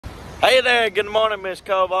Hey there, good morning, Miss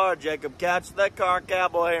Kovar. Jacob Couch, the car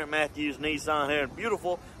cowboy here at Matthews Nissan here in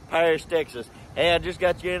beautiful Paris, Texas. Hey, I just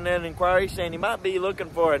got you in an inquiry saying you might be looking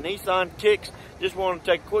for a Nissan Kicks. Just want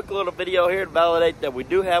to take a quick little video here to validate that we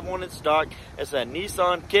do have one in stock. It's a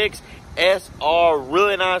Nissan Kicks SR,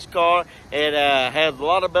 really nice car. It has a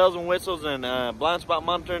lot of bells and whistles and blind spot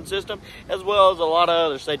monitoring system, as well as a lot of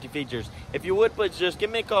other safety features. If you would, please just give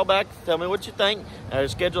me a call back, tell me what you think,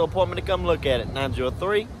 schedule an appointment to come look at it.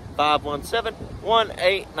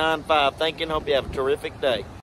 903-517-1895. Thank you and hope you have a terrific day.